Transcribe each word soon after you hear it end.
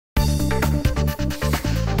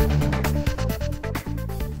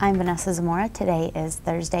I'm Vanessa Zamora. Today is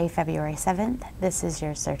Thursday, February 7th. This is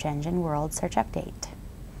your Search Engine World Search Update.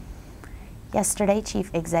 Yesterday, Chief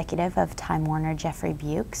Executive of Time Warner Jeffrey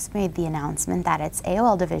Bukes made the announcement that its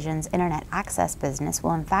AOL division's Internet Access business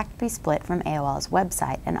will in fact be split from AOL's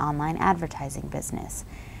website and online advertising business,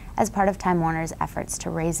 as part of Time Warner's efforts to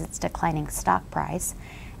raise its declining stock price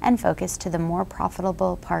and focus to the more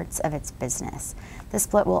profitable parts of its business. The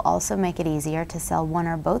split will also make it easier to sell one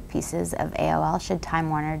or both pieces of AOL should Time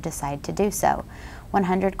Warner decide to do so.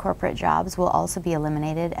 100 corporate jobs will also be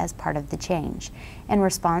eliminated as part of the change. In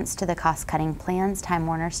response to the cost-cutting plans, Time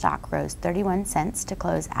Warner stock rose 31 cents to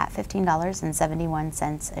close at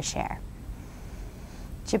 $15.71 a share.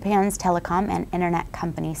 Japan's telecom and internet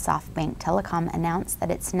company Softbank Telecom announced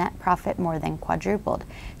that its net profit more than quadrupled,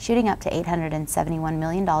 shooting up to $871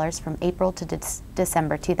 million from April to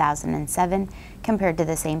December 2007 compared to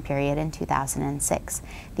the same period in 2006.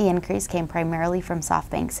 The increase came primarily from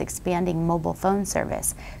Softbank's expanding mobile phone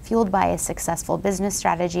service, fueled by a successful business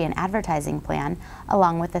strategy and advertising plan,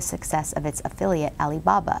 along with the success of its affiliate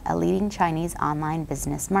Alibaba, a leading Chinese online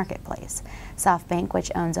business marketplace. Softbank,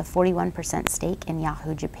 which owns a 41% stake in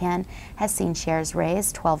Yahoo Japan, has seen shares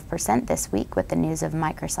raise 12% this week with the news of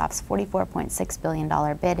Microsoft's $44.6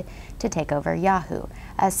 billion bid to take over Yahoo,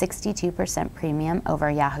 a 62% premium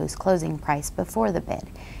over Yahoo's closing price before the bid.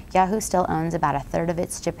 Yahoo still owns about a third of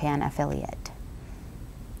its Japan affiliate.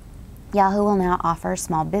 Yahoo will now offer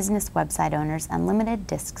small business website owners unlimited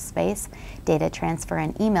disk space, data transfer,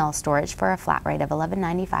 and email storage for a flat rate of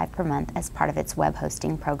 $11.95 per month as part of its web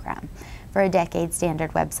hosting program. For a decade,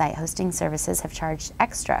 standard website hosting services have charged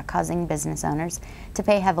extra, causing business owners to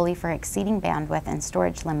pay heavily for exceeding bandwidth and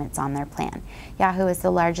storage limits on their plan. Yahoo is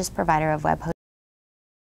the largest provider of web hosting